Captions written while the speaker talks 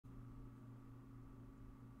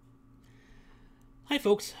Hi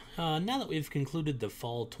folks, now that we've concluded the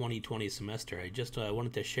fall 2020 semester, I just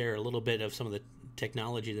wanted to share a little bit of some of the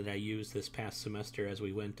technology that I used this past semester as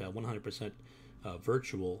we went 100%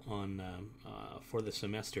 virtual on for the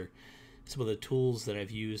semester. Some of the tools that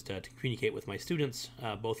I've used to communicate with my students,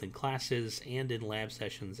 both in classes and in lab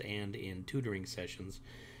sessions and in tutoring sessions.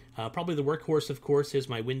 Probably the workhorse, of course, is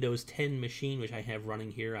my Windows 10 machine, which I have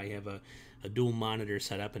running here. I have a dual monitor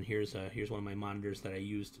set up, and here's one of my monitors that I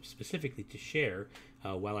used specifically to share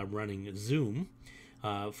while I'm running Zoom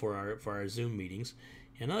for our Zoom meetings.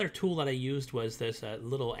 Another tool that I used was this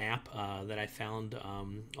little app that I found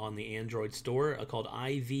on the Android store called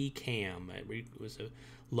IV Cam. It was a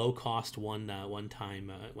low-cost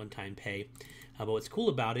one-time pay. But what's cool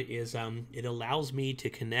about it is it allows me to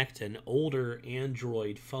connect an older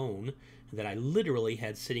Android phone that I literally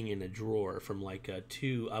had sitting in a drawer from like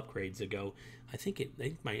 2 upgrades ago. I think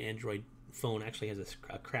my Android phone actually has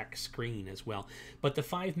a cracked screen as well. But the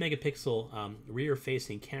 5 megapixel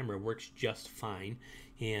rear-facing camera works just fine.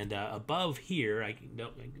 And above here, I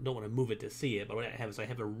don't want to move it to see it, but what I have is I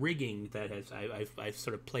have a rigging that I've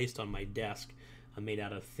sort of placed on my desk, made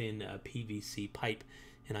out of thin PVC pipe.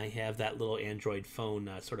 And I have that little Android phone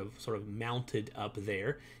sort of mounted up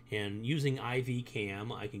there, and using IV Cam,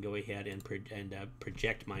 I can go ahead and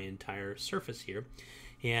project my entire surface here.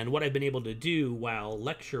 And what I've been able to do while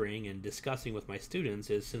lecturing and discussing with my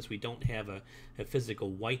students is, since we don't have a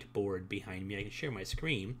physical whiteboard behind me, I can share my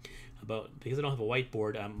screen. But because I don't have a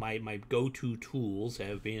whiteboard, my go-to tools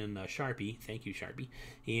have been Sharpie, thank you Sharpie,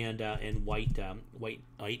 and white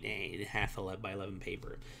 1/2 by 11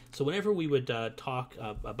 paper. So whenever we would talk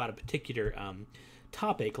about a particular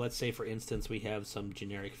topic, let's say for instance we have some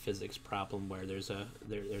generic physics problem where there's a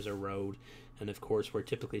road, and of course we're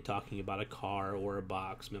typically talking about a car or a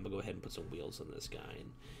box. Maybe I'll go ahead and put some wheels on this guy, and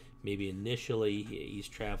maybe initially he's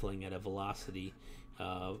traveling at a velocity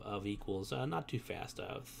of equals not too fast,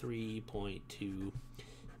 3.2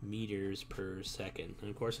 meters per second,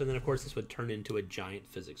 and then of course this would turn into a giant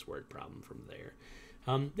physics word problem from there.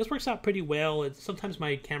 This works out pretty well. Sometimes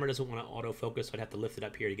my camera doesn't want to autofocus, so I'd have to lift it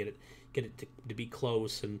up here to get it to be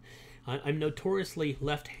close. And I'm notoriously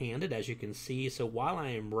left-handed, as you can see. So while I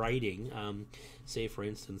am writing, say for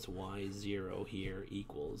instance y0 here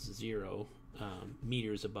equals 0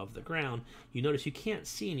 meters above the ground, you notice you can't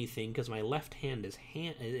see anything because my left hand is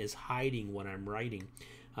hiding what I'm writing.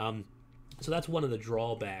 So that's one of the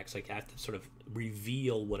drawbacks. Like I have to sort of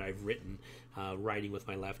reveal what I've written writing with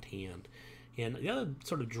my left hand. And the other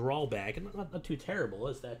sort of drawback, and not too terrible,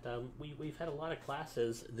 is that we've had a lot of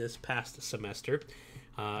classes this past semester.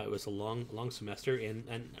 It was a long semester, and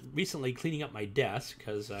recently cleaning up my desk,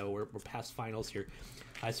 because we're past finals here,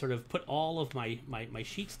 I sort of put all of my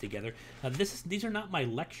sheets together. These are not my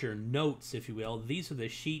lecture notes, if you will. These are the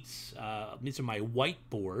sheets. These are my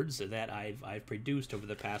whiteboards that I've produced over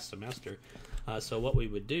the past semester. So what we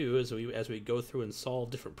would do is as we go through and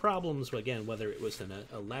solve different problems, again, whether it was in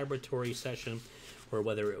a laboratory session or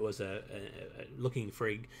whether it was looking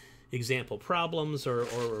for example problems or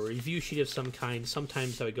a review sheet of some kind,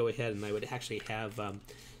 sometimes I would go ahead and I would actually have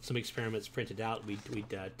some experiments printed out. We'd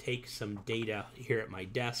take some data here at my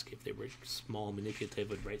desk. If they were small,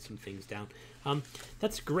 manipulative, would write some things down.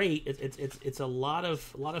 That's great. It's a lot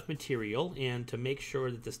of material, and to make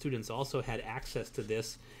sure that the students also had access to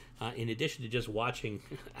this, in addition to just watching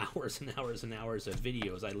hours and hours and hours of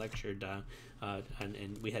videos, I lectured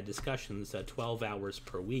and we had discussions 12 hours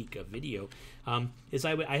per week of video. I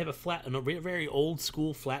have a very old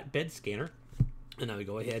school flatbed scanner, and I would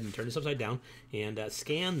go ahead and turn this upside down and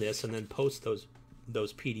scan this, and then post those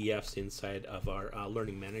PDFs inside of our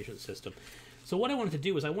learning management system. So what I wanted to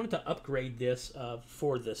do is I wanted to upgrade this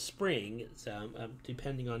for the spring.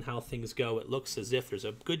 Depending on how things go, it looks as if there's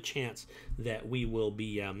a good chance that we will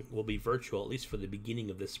be virtual, at least for the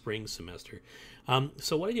beginning of the spring semester.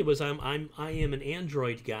 So what I did was I am an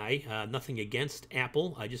Android guy. Nothing against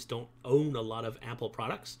Apple. I just don't own a lot of Apple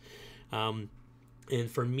products. And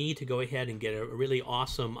for me to go ahead and get a really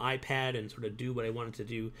awesome iPad and sort of do what I wanted to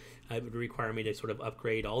do, it would require me to sort of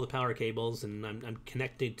upgrade all the power cables, and I'm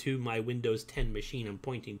connected to my Windows 10 machine. I'm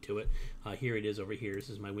pointing to it. Here it is over here. This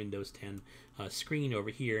is my Windows 10 screen over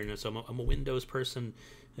here, and so I'm a Windows person.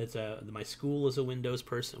 My school is a Windows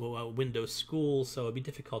person, Windows school, so it'd be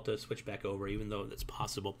difficult to switch back over, even though that's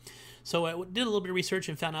possible. So I did a little bit of research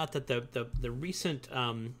and found out that the recent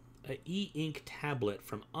e-ink tablet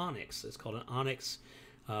from Onyx. It's called an Onyx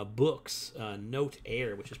Boox Note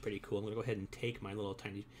Air, which is pretty cool. I'm going to go ahead and take my little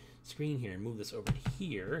tiny screen here and move this over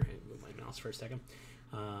here, and move my mouse for a second.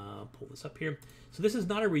 Pull this up here. So this is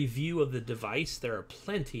not a review of the device. There are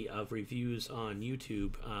plenty of reviews on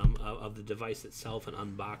YouTube of the device itself and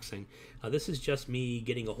unboxing. This is just me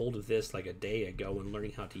getting a hold of this like a day ago and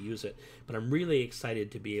learning how to use it. But I'm really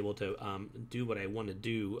excited to be able to do what I want to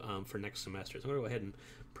do for next semester. So I'm going to go ahead and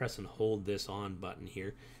press and hold this on button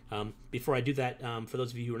here. Before I do that, for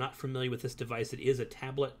those of you who are not familiar with this device, it is a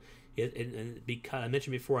tablet. And because I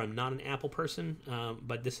mentioned before, I'm not an Apple person,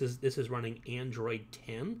 but this is running Android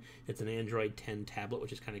 10. It's an Android 10 tablet,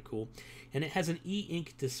 which is kind of cool, and it has an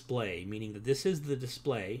e-ink display, meaning that this is the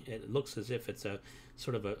display. It looks as if it's a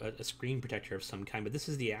sort of a screen protector of some kind, but this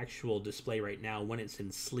is the actual display right now when it's in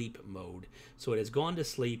sleep mode. So it has gone to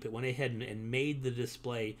sleep. It went ahead and made the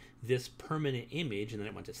display this permanent image, and then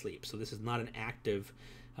it went to sleep. So this is not an active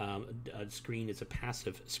screen; it's a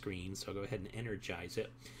passive screen. So I'll go ahead and energize it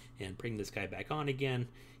and bring this guy back on again,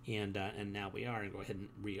 and now we are, and go ahead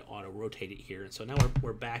and auto rotate it here. And so now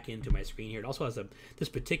we're back into my screen here. It also has this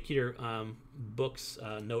particular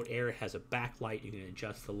Boox Note Air has a backlight. You can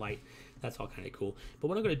adjust the light. That's all kind of cool. But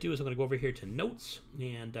what I'm going to do is I'm going to go over here to Notes,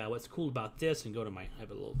 and what's cool about this, and go to I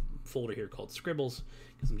have a little folder here called Scribbles,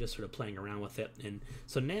 because I'm just sort of playing around with it. And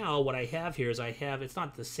so now what I have here is it's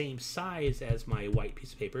not the same size as my white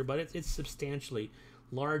piece of paper, but it's substantially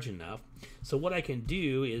large enough. So what I can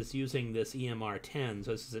do is, using this EMR 10,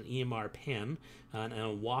 so this is an EMR pen and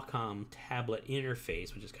a Wacom tablet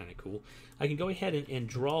interface, which is kind of cool. I can go ahead and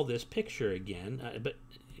draw this picture again, but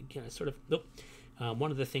again, I sort of, nope.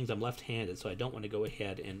 One of the things, I'm left-handed, so I don't want to go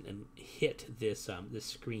ahead and hit this this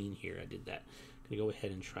screen here. I did that. I'm going to go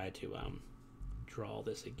ahead and try to draw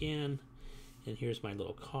this again. And here's my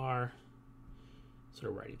little car,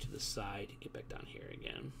 sort of riding to the side. Get back down here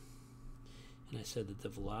again. And I said that the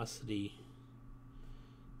velocity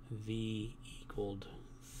v equaled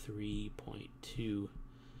 3.2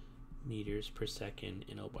 meters per second,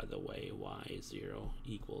 and oh, by the way, y0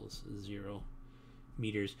 equals 0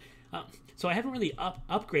 meters. So I haven't really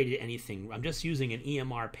upgraded anything. I'm just using an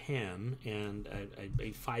EMR pen and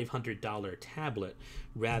a $500 tablet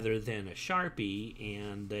rather than a Sharpie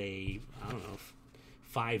and I don't know,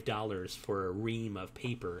 $5 for a ream of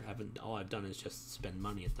paper. All I've done is just spend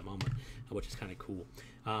money at the moment, which is kind of cool.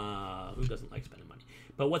 Who doesn't like spending money?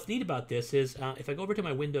 But what's neat about this is if I go over to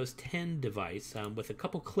my Windows 10 device with a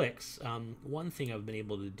couple clicks, one thing I've been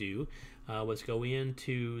able to do was go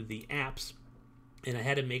into the apps, and I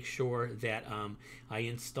had to make sure that I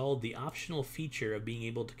installed the optional feature of being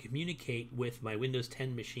able to communicate with my Windows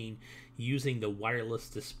 10 machine using the wireless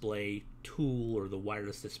display tool or the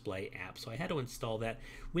wireless display app. So I had to install that.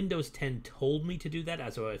 Windows 10 told me to do that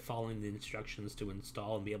as I was following the instructions to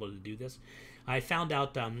install and be able to do this. I found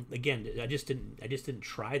out again, I just didn't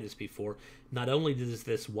try this before. Not only does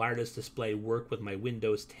this wireless display work with my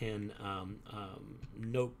Windows 10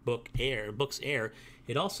 Boox Air,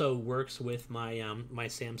 it also works with my my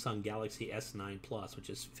Samsung Galaxy S9 Plus,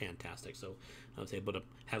 which is fantastic. So I was able to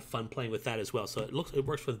have fun playing with that as well. So it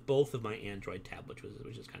works with both of my Android tablets,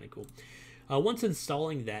 which is kind of cool. Once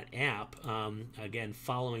installing that app, again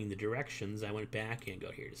following the directions, I went back and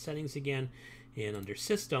go here to Settings again. And under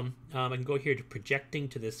System, I can go here to Projecting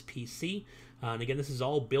to this PC. And again, this is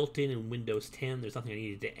all built in Windows 10. There's nothing I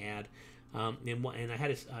needed to add. And I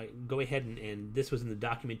had to go ahead and this was in the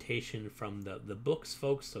documentation from the Boox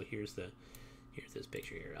folks. So here's this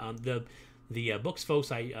picture here. The Boox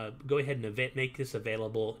folks, I go ahead and make this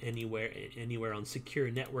available anywhere on secure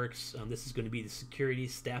networks. This is going to be the security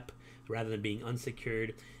step rather than being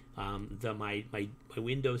unsecured. My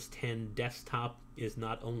Windows 10 desktop is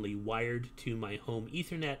not only wired to my home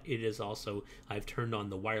Ethernet, it is also, I've turned on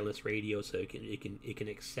the wireless radio so it can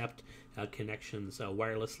accept connections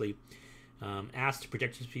wirelessly. Ask to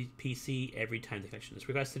protect your PC every time the connection is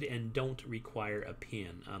requested, and don't require a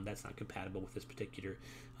PIN. That's not compatible with this particular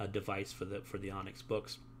device for the Onyx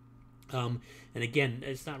Boox. And again,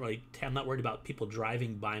 it's not really, I'm not worried about people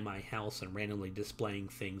driving by my house and randomly displaying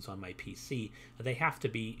things on my PC. They have to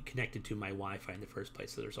be connected to my Wi-Fi in the first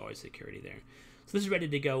place, so there's always security there. So this is ready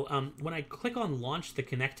to go. When I click on Launch the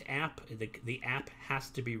Connect app, the app has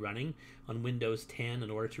to be running on Windows 10 in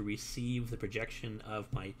order to receive the projection of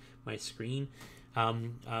my screen.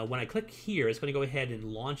 When I click here, it's going to go ahead and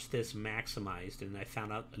launch this maximized, and I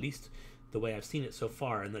found out, at least the way I've seen it so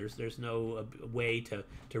far, and there's no way to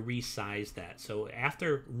resize that. So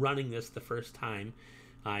after running this the first time,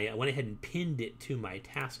 I went ahead and pinned it to my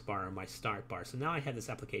taskbar or my start bar. So now I have this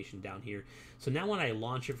application down here. So now when I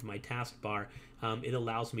launch it from my taskbar, it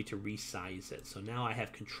allows me to resize it. So now I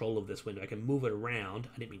have control of this window. I can move it around.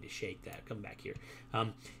 I didn't mean to shake that. Come back here.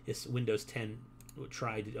 It's Windows 10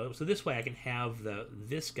 tried. So this way I can have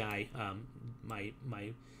this guy my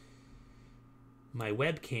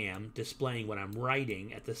webcam displaying what I'm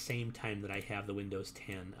writing at the same time that I have the Windows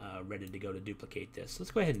 10 ready to go to duplicate this. So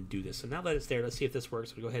let's go ahead and do this. So now that it's there, let's see if this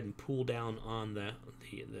works. We'll go ahead and pull down on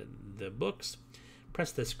the books,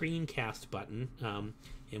 press the screencast button,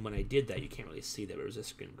 and when I did that, you can't really see that there was a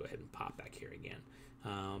screen. Go ahead and pop back here again.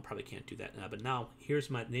 Probably can't do that, but now here's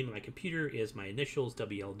my name of my computer is my initials,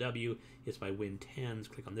 WLW is my Win 10s.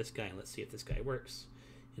 Click on this guy and let's see if this guy works.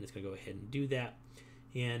 And it's going to go ahead and do that.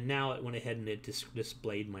 And now it went ahead and it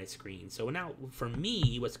displayed my screen. So now, for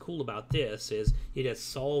me, what's cool about this is it has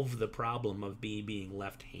solved the problem of me being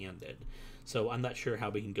left-handed. So I'm not sure how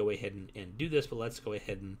we can go ahead and do this, but let's go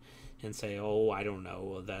ahead and say, oh, I don't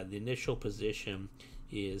know, that the initial position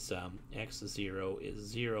is x0 is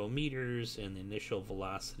 0 meters, and the initial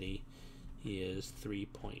velocity is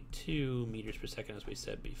 3.2 meters per second, as we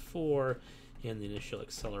said before. And the initial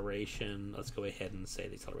acceleration, let's go ahead and say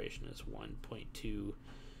the acceleration is 1.2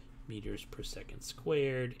 meters per second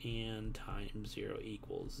squared, and time 0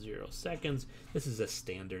 equals 0 seconds. This is a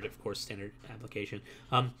standard, of course, standard application.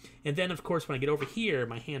 And then, of course, when I get over here,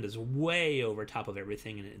 my hand is way over top of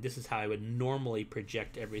everything, and this is how I would normally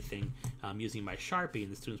project everything using my Sharpie,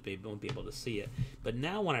 and the students won't be able to see it. But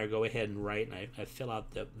now when I go ahead and write, and I fill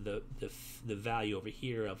out the value over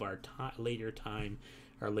here of our later time,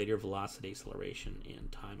 our later velocity, acceleration,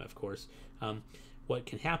 and time, of course. What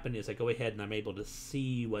can happen is I go ahead and I'm able to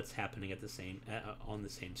see what's happening at the same on the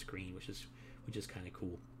same screen, which is kind of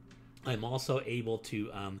cool. I'm also able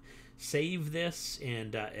to save this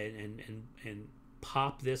and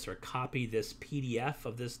pop this or copy this PDF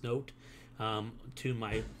of this note to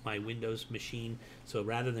my Windows machine. So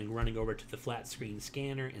rather than running over to the flat screen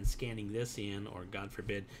scanner and scanning this in, or God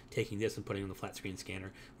forbid taking this and putting it on the flat screen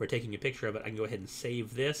scanner, or taking a picture of it, I can go ahead and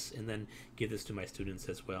save this and then give this to my students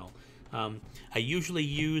as well. I usually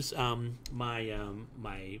use my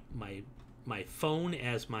phone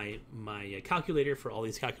as my calculator for all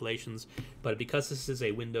these calculations, but because this is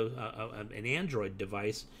a Windows an Android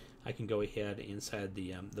device, I can go ahead inside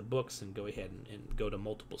the books and go ahead and go to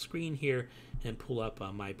multiple screen here and pull up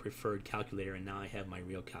my preferred calculator, and now I have my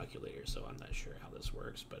real calculator. So I'm not sure how this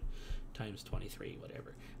works, but times 23,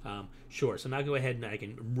 whatever. Sure, so now go ahead and I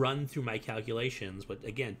can run through my calculations, but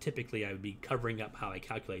again, typically I would be covering up how I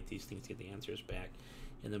calculate these things to get the answers back,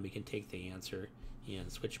 and then we can take the answer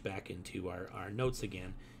and switch back into our notes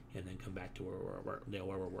again, and then come back to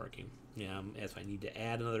where we're working. As I need to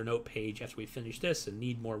add another note page after we finish this and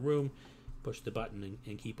need more room, push the button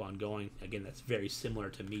and keep on going. Again, that's very similar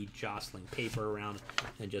to me jostling paper around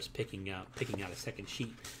and just picking out a second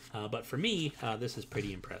sheet. But for me, this is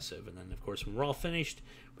pretty impressive. And then, of course, when we're all finished,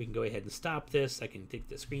 we can go ahead and stop this. I can take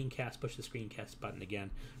the screencast, push the screencast button again,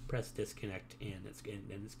 press disconnect, and it's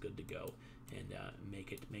good to go. And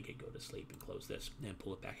make it go to sleep, and close this and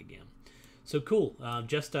pull it back again. So cool.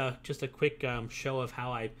 Just a quick show of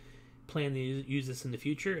how I plan to use this in the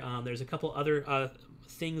future. There's a couple other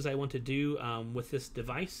things I want to do with this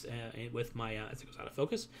device, with my as it goes out of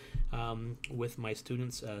focus, with my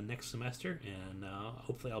students next semester, and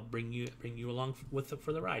hopefully I'll bring you along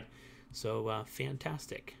for the ride. So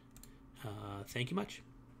fantastic. Thank you much.